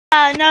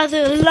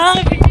Another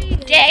lovely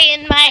day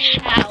in my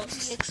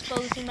house.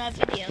 Exposing my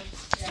videos.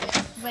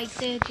 Right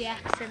there,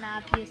 Jackson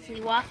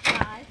obviously walked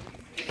by.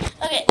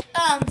 Okay,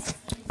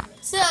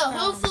 so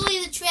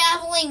hopefully the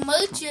traveling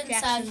merchants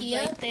Jackson's out here.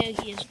 right there.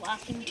 He is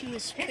walking to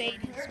his trading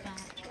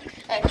spot.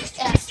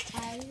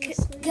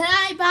 Can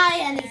I buy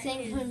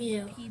anything from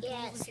you?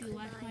 Yes,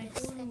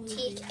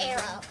 teeth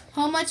arrow,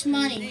 How much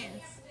money?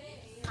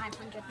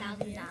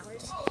 $500,000.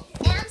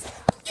 And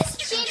this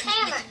cheap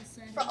hammer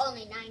for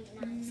only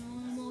 $99.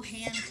 Normal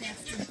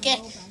handcrafted. Okay,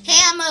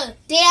 hammer,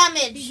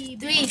 damage,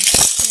 3.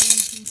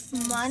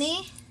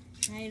 Money,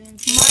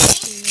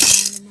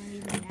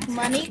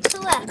 money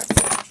collect.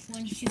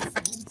 22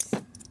 cents.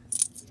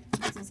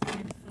 This is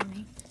kind of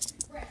funny.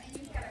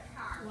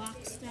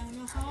 Walks down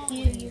a hall.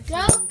 Here you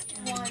go.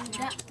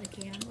 The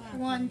camera.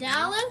 $1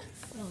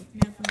 Oh,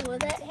 never for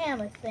mind. that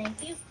hammer.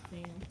 Thank you.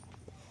 Fail.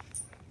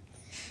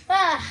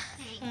 Ah,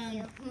 Thank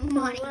you.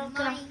 Money.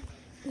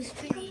 It's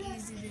pretty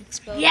easy to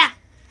expose. yeah.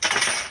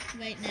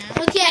 Right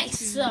now. Okay,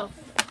 so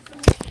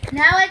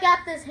now I got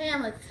this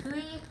hammer.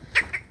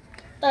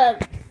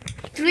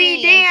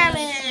 3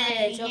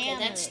 damage. Okay,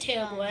 that's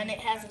terrible, and it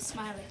has a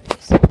smiley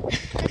face.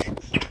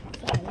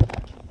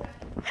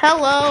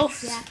 Hello,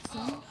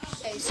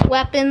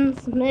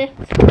 weaponsmith.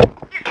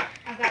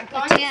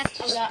 Attach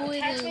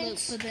spoiler alert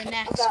for the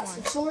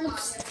next one.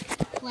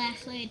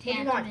 Flashlight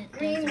attachment.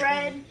 Green,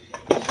 red.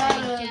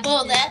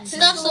 Oh, that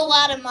stuff's a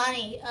lot of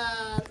money.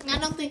 I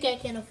don't think I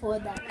can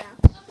afford that now.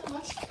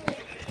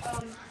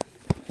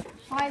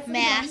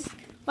 Mask.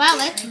 Wow,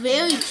 that's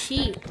very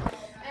cheap.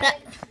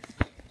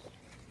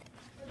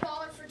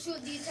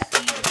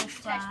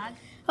 Frog.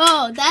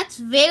 Oh, that's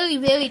very,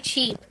 very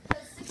cheap.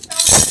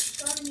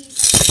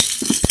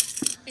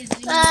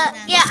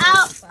 Yeah,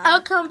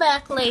 I'll come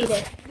back later.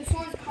 This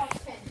one's called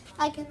Pin.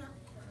 I can.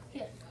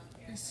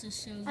 This is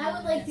so I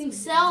would like to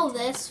sell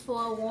this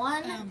for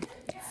 1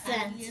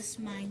 cent. Yes,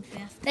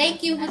 Minecraft.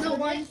 Thank you for the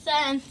 1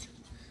 cent.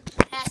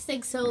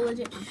 Hashtag so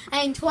legit.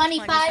 And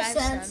 25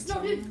 cents.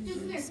 No, dude, come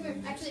here.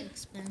 Actually,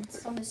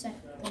 Expense. on the side.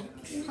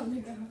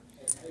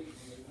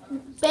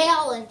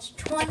 Balance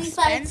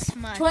 25, Expense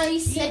much.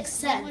 26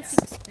 So much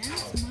cents.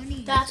 expense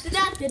money. Da da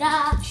da da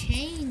da.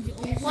 Change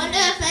over. Wonder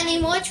if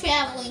any more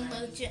traveling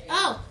merchant.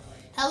 Oh,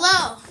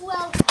 hello.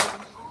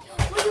 Welcome.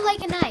 Would you like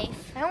a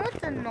knife? I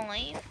want the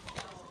knife.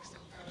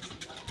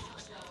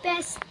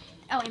 Best.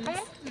 Oh, I I missed.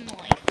 want the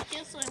knife.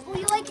 Yes, I Would want.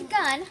 you like a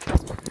gun?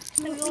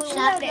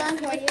 Shotgun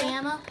with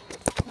ammo.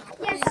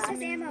 Yes,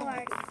 there's ammo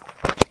already.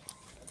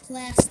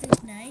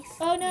 Plastic knife.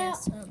 Oh no.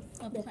 Yes,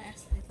 a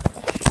plastic.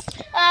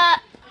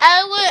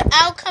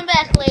 I'll come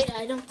back later.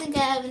 I don't think I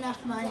have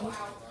enough money.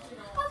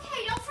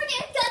 Okay, don't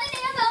forget gun and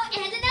ammo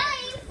and a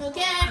knife.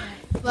 Okay.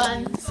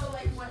 But So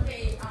like one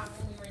day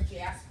when we were in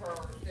Jasper,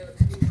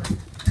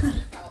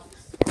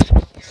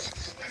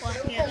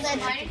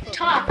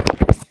 top.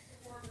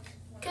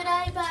 Could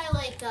I buy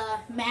like a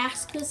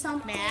mask or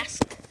something?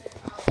 Mask.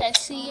 I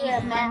see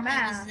a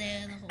mask Was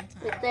there the whole time.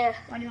 right there,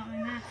 why do you want my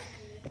mask?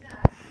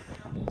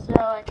 so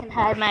I can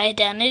hide my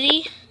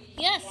identity.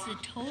 Yes, it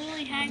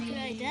totally hides your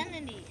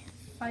identity.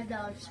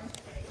 $5, sir.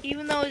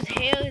 Even though his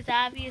hair is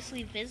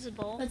obviously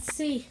visible, Let's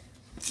see.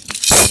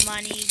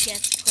 money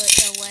gets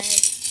put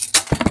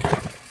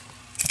away.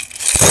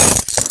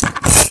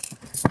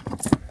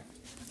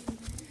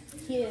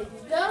 Here you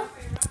go.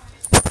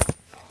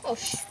 Oh,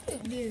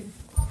 shit, dude.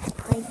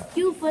 Thank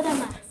you for the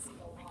mask.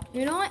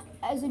 You know what?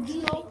 As a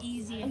deal,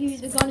 Easy. I'll give you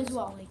the gun as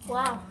well.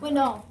 Wow. Wait,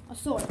 no. A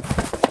sword.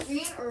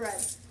 Green or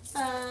red?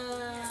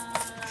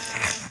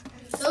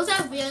 Those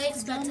are really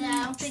expensive.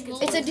 I don't think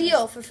It's a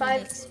deal for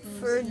 5.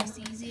 For It's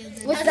easier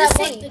than What's I'll that just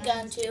take money? the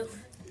gun too.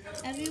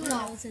 everyone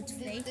knows it's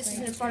fake. This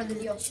right? is part of the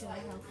deal.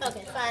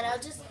 Okay, fine. I'll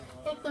just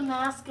take the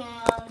mask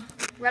and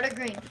Red or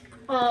green?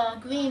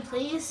 green,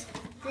 please.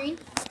 Green.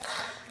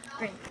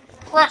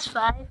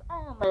 +5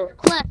 armor.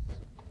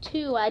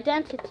 +2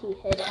 identity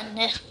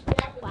hidden.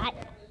 What?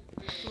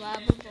 Blah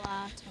blah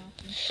blah.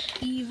 Talking.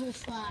 Evil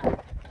fly.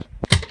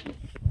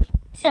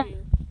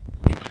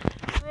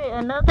 Wait,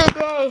 another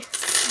day.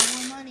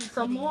 More money.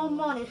 Some more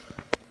money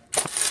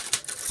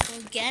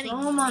We're getting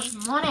so much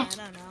money. I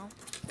don't know.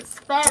 to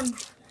spend.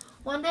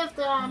 Wonder if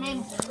there are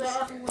any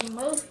traveling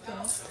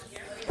merchants.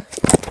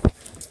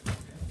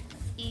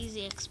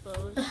 Easy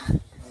exposed.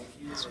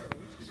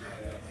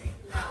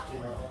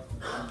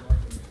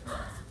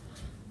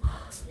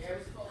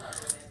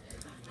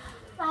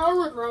 I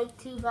would like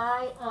to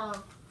buy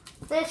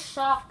this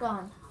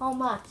shotgun. How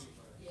much?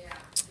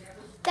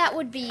 That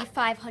would be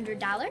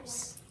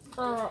 $500.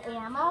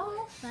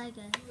 Ammo? Bye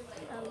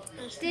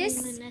guys.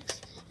 This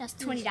That's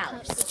 $20.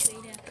 The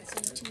trade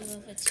episode 2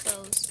 of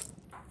Exposed.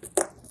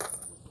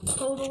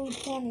 Totally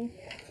 20.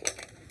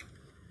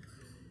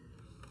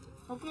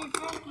 Okay,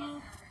 thank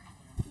you.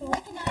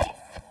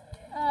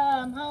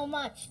 How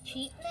much?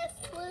 Cheapness,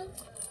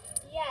 please?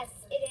 Yes,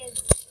 it is.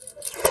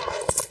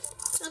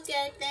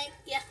 Okay, thank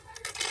you.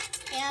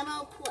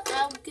 Ammo,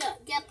 I'll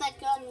get that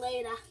gun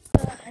later.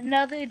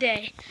 another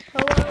day.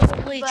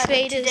 Hopefully But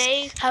traders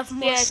today have we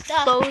more are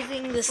stuff.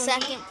 exposing the for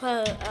second me.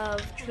 part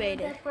of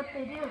traded. That's what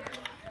they do.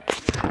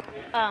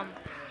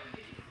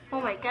 Oh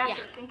my gosh, Yeah.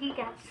 I think he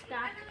got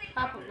stocked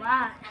up a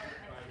lot.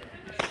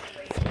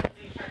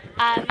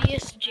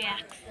 Obvious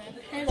Jackson.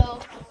 Hello.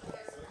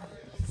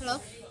 Hello?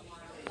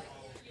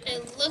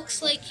 It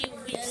looks like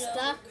you've been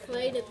stuck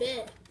quite a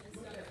bit.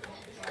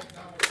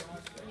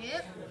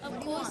 Yep. Of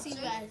course you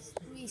guys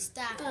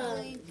restocked.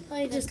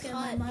 I just got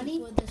my money.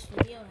 Before this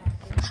video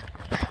happened.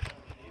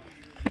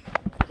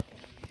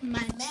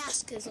 My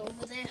mask is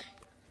over there.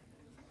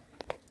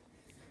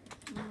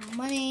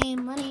 Money,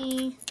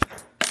 money.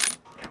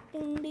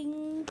 Ding,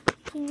 ding,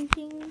 ding,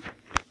 ding.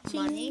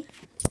 Money.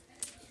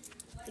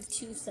 The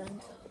 2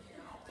 cents.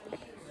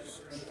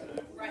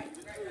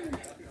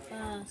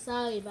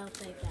 Sorry about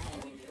that, guy.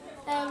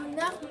 I have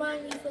enough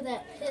money for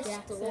that pistol.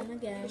 Jackson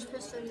again. Which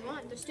pistol do you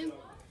want? There's 2.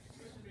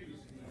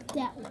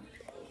 That one.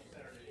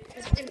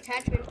 There's an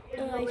attachment.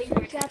 I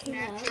forgot the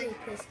other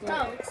pistol.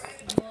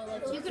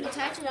 Oh, you could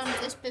attach it onto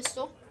this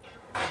pistol.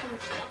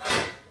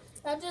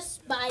 I'll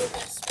just buy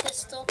this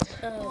pistol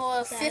for I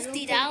don't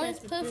think $50.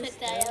 that's a Perfect.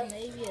 pistol.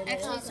 Maybe it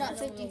Actually, is. it's not I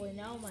don't 50. really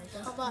know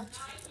myself. How much?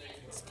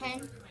 It's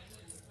 10.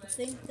 I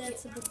think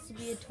that's supposed to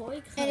be a toy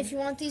gun. And if you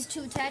want these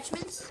 2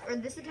 attachments, or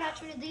this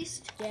attachment at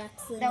least,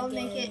 Jackson that would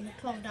make again.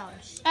 it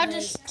 $12. I'll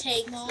just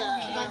take Small the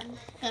hand.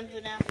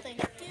 $100 thing.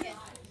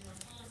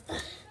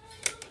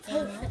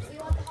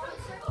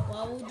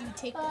 Why would you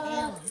take the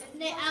ammo?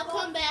 I'll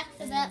come back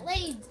for that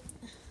later.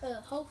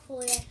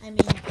 Hopefully. I mean,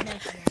 never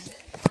mind.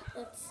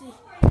 Let's see.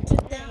 I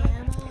took the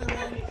ammo and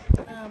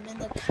then in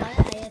the cut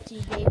I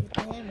actually gave it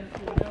to him if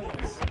you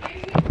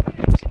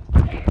noticed.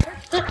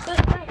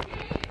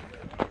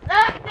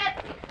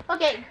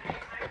 Okay.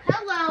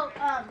 Hello.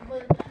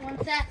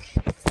 One sec.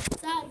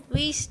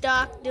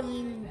 Restock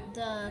doing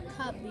the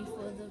cut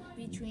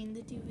between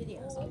the 2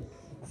 videos.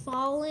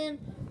 Fall in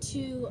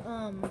to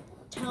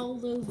tell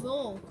the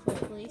roll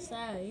quickly.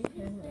 Sorry.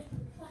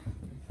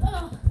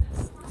 Oh,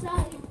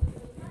 sorry.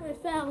 I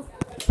fell.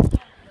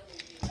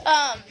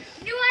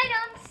 New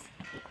items.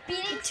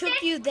 Beating It took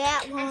stick. you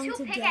that long two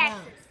to get pickaxes.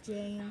 out,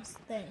 James.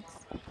 Thanks.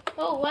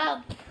 Oh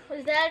wow.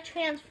 Was that a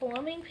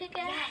transforming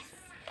pickaxe?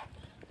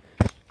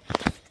 Yes.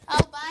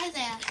 I'll buy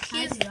that.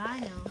 How do I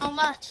know? How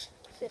much?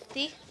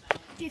 50.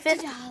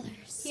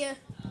 $50. Here.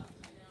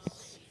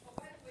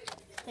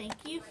 Thank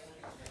you.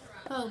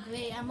 Oh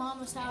great, I'm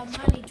almost out of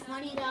money.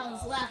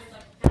 $20 left.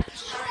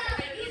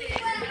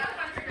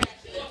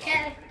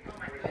 Okay.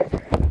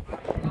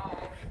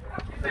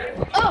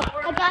 Oh,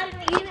 I got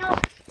an email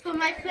from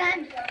my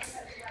friend.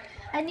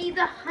 I need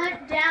to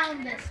hunt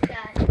down this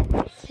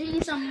guy.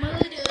 He's a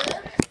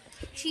murderer.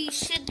 He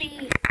should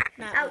be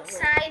Not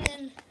outside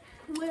in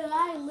where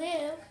I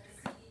live.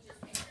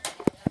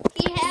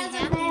 He has a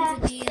happens to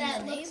mask be in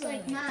that the looks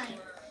like neighborhood. mine.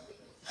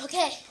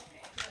 Okay.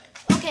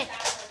 Okay.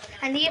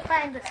 I need to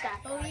find this guy.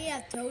 Oh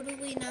yeah,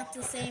 totally not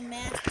the same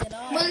mask at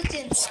all.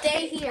 Milton,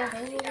 stay here.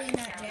 Totally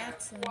not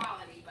Jackson.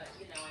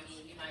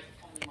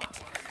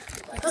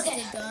 That's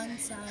Okay. the gun,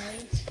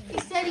 sorry. He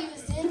said he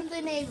was in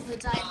the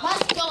neighborhood. I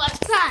must go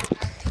outside.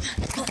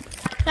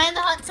 Trying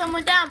to hunt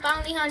someone down.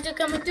 Bounty hunter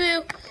coming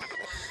through.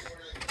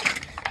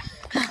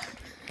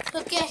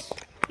 Okay.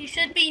 He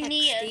should be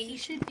near. He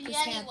should be Just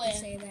have to anywhere.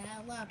 say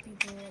that. A lot of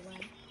people will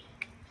like.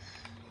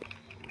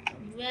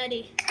 I'm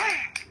ready.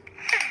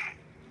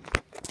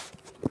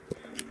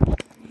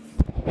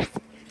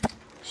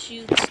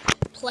 Shoots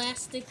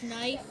plastic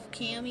knife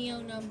cameo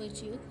number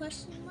 2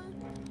 question mark.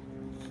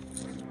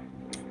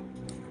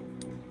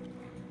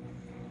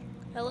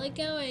 I like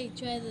how I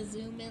try to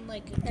zoom in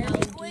like a Call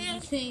of Duty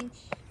thing.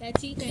 That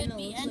kind Could of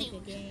be looks like a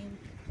anywhere. game,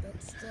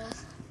 but still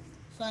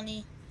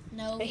funny.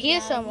 No, I hear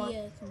bad someone.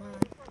 idea, come on.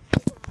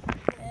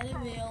 That'd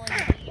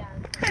really be on.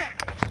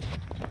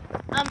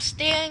 I'm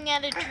staring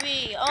at a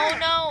tree. Oh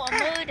no,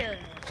 a murder.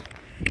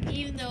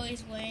 Even though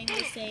he's wearing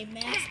the same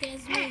mask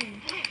as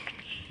me.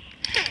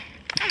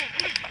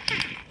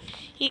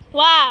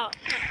 Wow.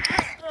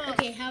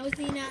 Okay, how is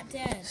he not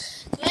dead?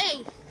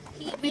 Hey,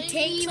 He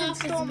takes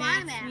off his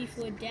mask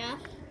before death.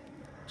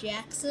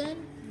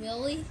 Jackson,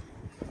 really?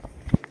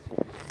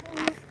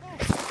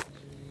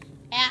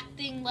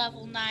 Acting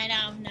level 9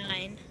 out of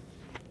 9.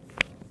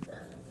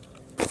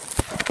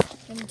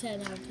 I'm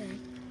 10 out of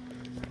 10.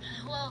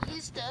 Well,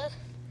 he's dead.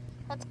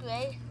 That's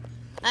great.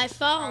 I've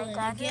fallen I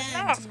got his again.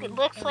 mask. To, It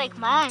looks like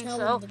mine, tell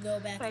so him to go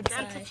back my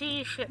inside.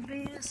 identity should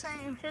be the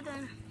same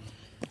hidden.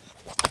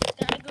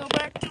 Gotta go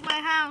back to my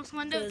house.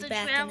 Wonder if Goes the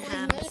back in traveling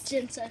house.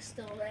 merchants are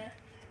still there.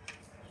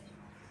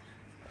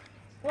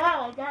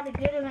 Wow, I got a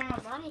good amount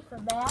of money for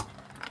that.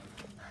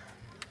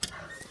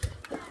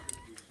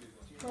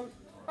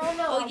 Oh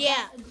no! Oh I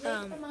yeah,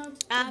 got a great amount of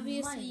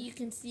obviously money. you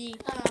can see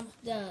Um,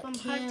 the from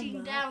camera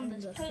hunting down and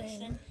this the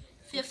person,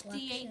 thing.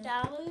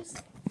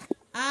 $58.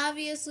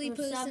 Obviously For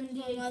posting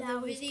from other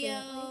 $78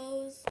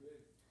 videos.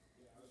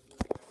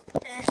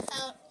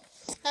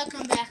 I'll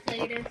come back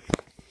later.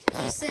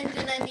 I'm saying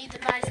that I need to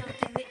buy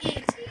something to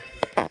eat.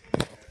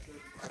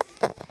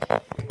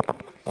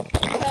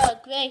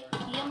 great.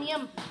 Yum,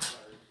 yum.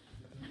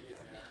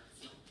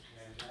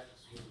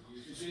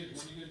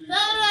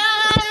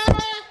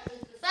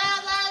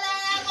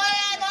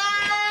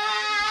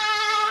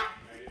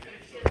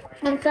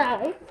 I'm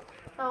sorry.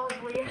 That was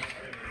weird.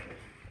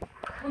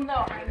 Well,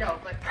 no, I know,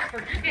 but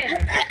for kids.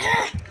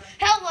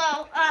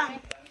 Hello.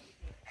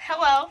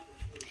 Hello.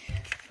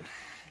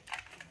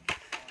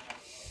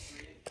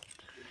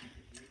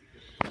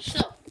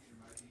 So,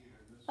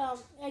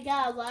 I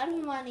got a lot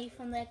of money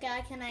from that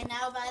guy. Can I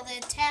now buy the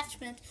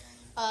attachment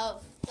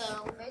of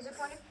the Laser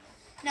pointer?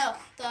 no,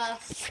 the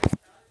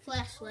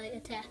flashlight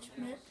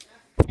attachment?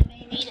 I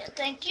may need it.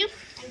 Thank you.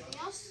 Anything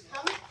else?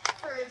 How much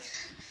for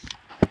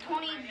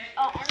 20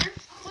 armor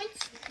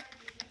points?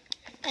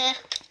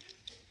 Let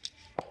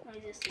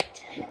me just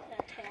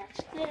attach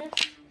this.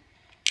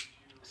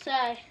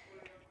 Sorry.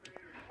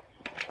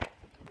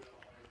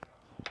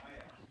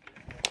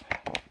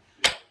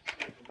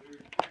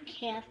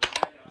 Can't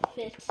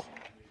fit.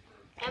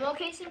 Ammo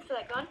casing for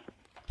that gun?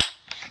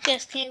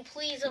 Yes, can you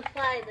please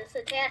apply this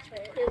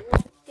attachment? It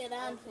won't get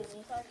on for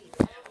me.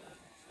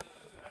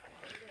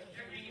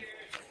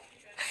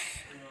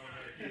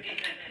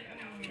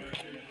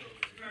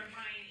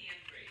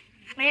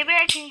 Maybe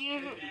I can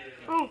use it.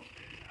 Ooh.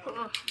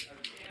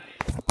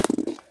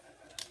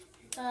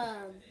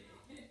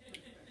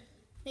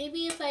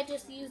 Maybe if I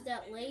just use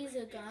that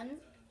laser gun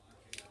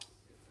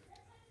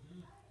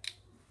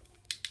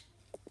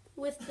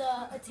with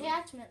the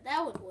attachment,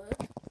 that would work.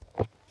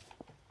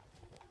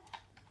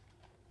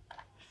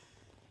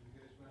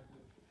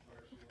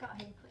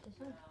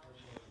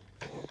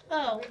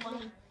 Oh, well,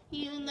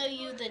 even though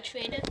you're the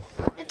trader,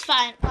 it's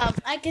fine.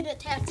 I could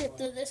attach it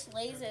to this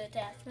laser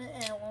attachment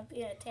and it won't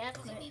be an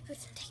attachment.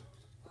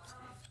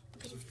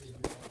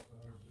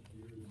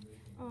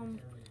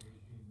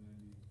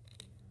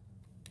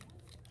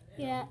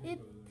 Yeah,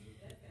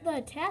 the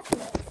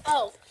attachment.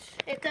 Oh,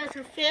 it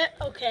doesn't fit?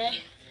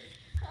 Okay.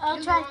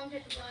 I'll try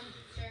to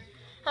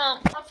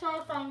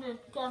find a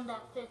gun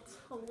that fits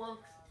or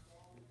works.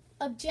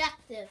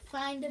 Objective,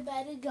 find a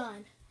better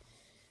gun.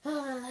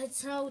 I'm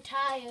so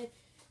tired.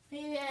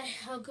 Maybe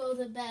I'll go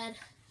to bed.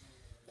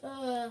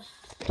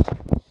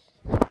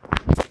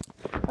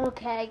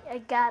 Okay, I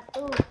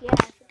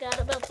forgot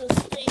about those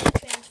space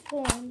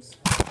transforms.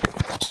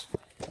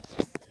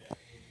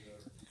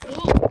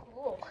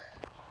 Ooh.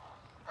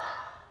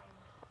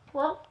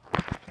 Well,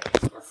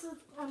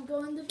 I'm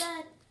going to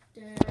bed.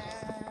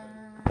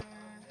 Da-da.